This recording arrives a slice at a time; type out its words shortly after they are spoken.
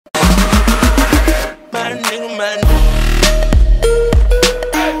man.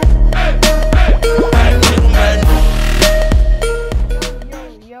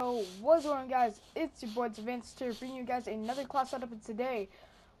 Yo, what's going on, guys? It's your boy Vince to bring you guys another class setup, and today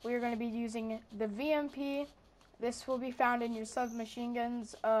we are going to be using the VMP. This will be found in your submachine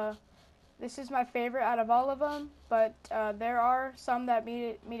guns. This is my favorite out of all of them, but there are some that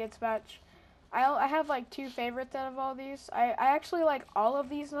meet its match. I have like two favorites out of all these. I actually like all of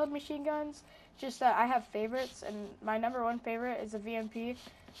these submachine guns, just that I have favorites, and my number one favorite is the VMP.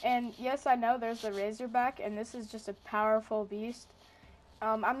 And yes, I know there's the Razorback, and this is just a powerful beast.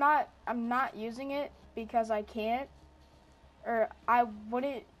 I'm not using it because I can't, or I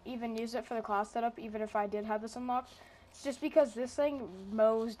wouldn't even use it for the class setup even if I did have this unlocked. It's just because this thing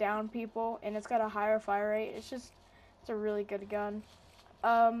mows down people and it's got a higher fire rate. It's a really good gun.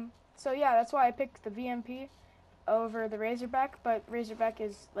 So yeah, that's why I picked the VMP over the Razorback, but Razorback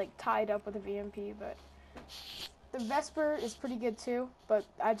is like tied up with the VMP, but the Vesper is pretty good too, but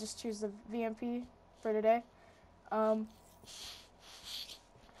I just choose the VMP for today. So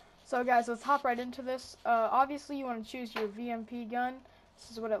guys, let's hop right into this. Obviously you want to choose your VMP gun. This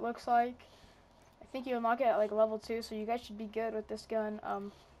is what it looks like. I think you unlock it at like level 2, so you guys should be good with this gun.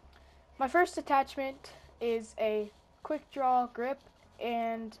 My first attachment is a quick draw grip,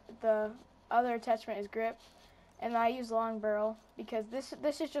 and the other attachment is grip. And I use long barrel because this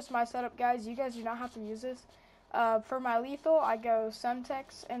is just my setup, guys. You guys do not have to use this. For my lethal, I go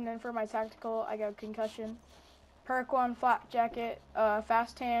Semtex, and then for my tactical, I go concussion. Perk 1, flak jacket,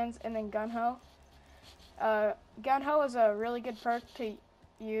 fast hands, and then gun ho. Gun ho is a really good perk to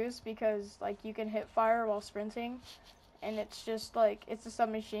use because like you can hit fire while sprinting, and it's just like it's a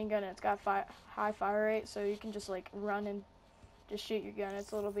submachine gun and it's got high fire rate, so you can just like run and just shoot your gun.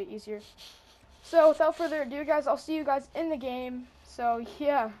 It's a little bit easier. So without further ado, guys, I'll see you guys in the game. So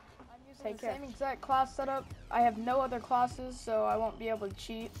yeah, I'm using the same exact class setup. I have no other classes, so I won't be able to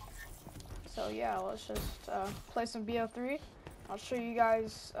cheat. So yeah, let's just play some BO3. I'll show you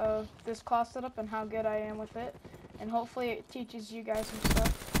guys this class setup and how good I am with it, and hopefully it teaches you guys some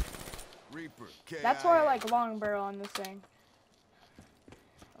stuff. Reaper, That's why I like long barrel on this thing.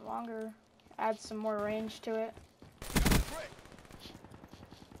 Longer adds some more range to it.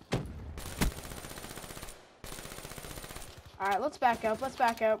 Alright, let's back up. Let's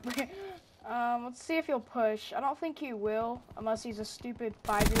see if he'll push. I don't think he will, unless he's a stupid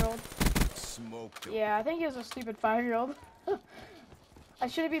 5-year-old. Yeah, I think he was a stupid 5-year-old. I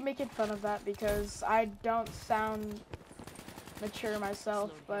shouldn't be making fun of that because I don't sound mature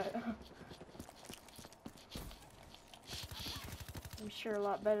myself, but I'm sure a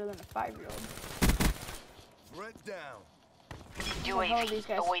lot better than a 5-year-old. Threat down. UAV, these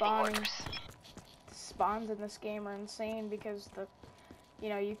guys spawns in this game are insane because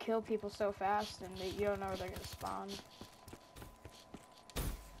you kill people so fast and you don't know where they're gonna spawn.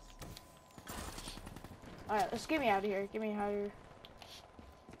 Alright, let's get me out of here. Get me out of here.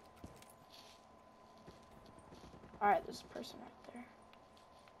 Alright, there's a person right there.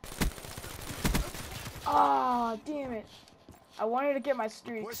 Ah, damn it. I wanted to get my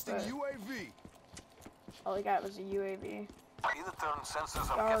streaks, but UAV. all I got was a UAV. Either turn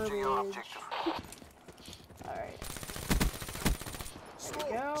sensors or capture your objective. Alright. There we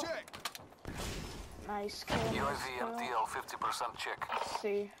go. Check. Nice kill. UAV MTL 50% check. Let's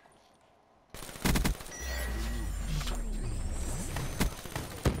see.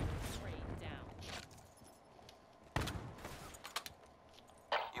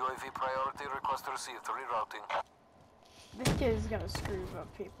 UAV priority request received. Rerouting. This kid is gonna screw up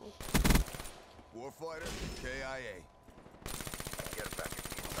people. Warfighter, KIA. Get it back.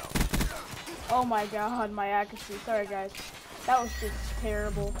 Oh my god, my accuracy. Sorry guys. That was just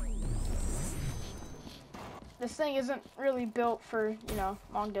terrible. This thing isn't really built for,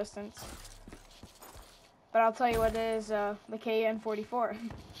 long distance. But I'll tell you what it is, the KN-44.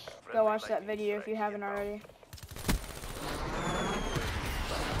 Go watch that video if you haven't already.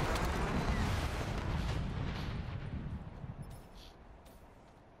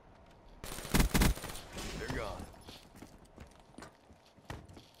 They're gone.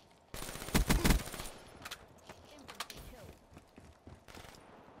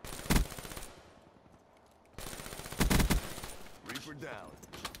 Reaper down.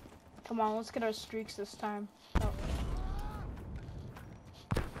 Come on, let's get our streaks this time. Oh.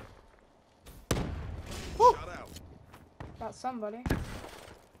 Woo! Shot out. Got somebody.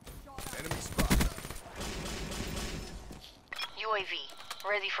 Enemy spot. UAV,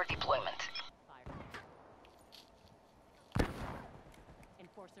 ready for deployment.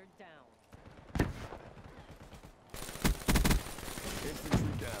 Enforcer down.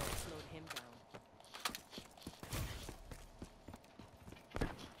 Infantry down. Slowed him down.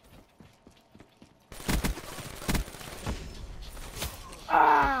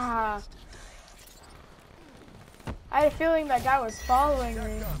 feeling that guy was following me.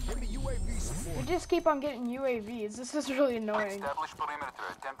 TACCOM, give me UAV support. We just keep on getting UAVs. This is really annoying. Establish perimeter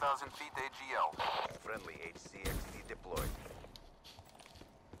at 10,000 feet AGL. Friendly HCXD deployed.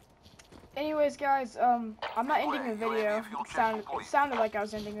 Anyways, guys, I'm not ending the video. It sounded like I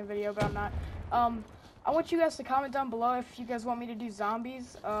was ending the video, but I'm not. I want you guys to comment down below if you guys want me to do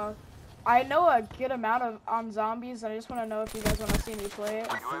zombies. I know a good amount on zombies, and I just want to know if you guys want to see me play it.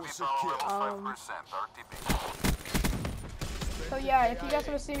 UAV power level 5%. RTB. So yeah, if you guys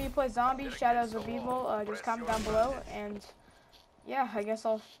want to see me play zombies, Shadows of Evil, just comment down below, and yeah, I guess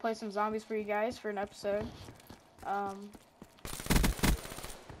I'll play some zombies for you guys for an episode.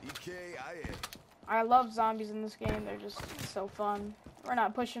 EKIA. I love zombies in this game. They're just so fun. We're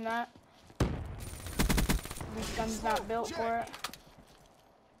not pushing that. This gun's not built for it.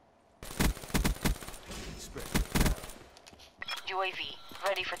 UAV,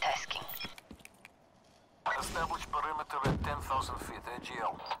 ready for tasking. Establish perimeter at 10,000 feet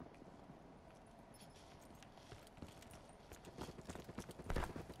AGL.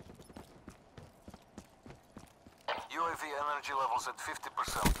 UAV energy levels at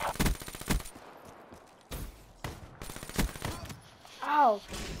 50%. Ow!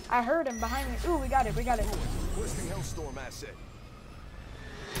 I heard him behind me. Ooh, we got it. Requesting Hellstorm asset.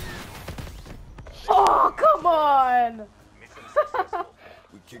 Oh, come on!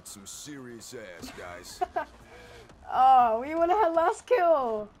 We kicked some serious ass, guys. Oh, we would have had last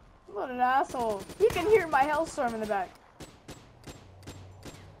kill. What an asshole. You can hear my Hellstorm in the back.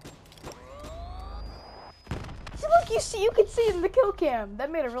 See, look, you can see it in the kill cam. That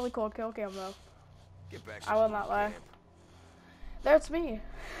made a really cool kill cam, though. Get back. I will not lie. That's me.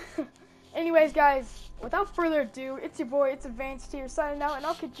 Anyways, guys, without further ado, it's your boy, it's Advanced here, signing out, and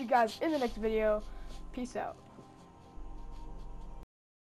I'll catch you guys in the next video. Peace out.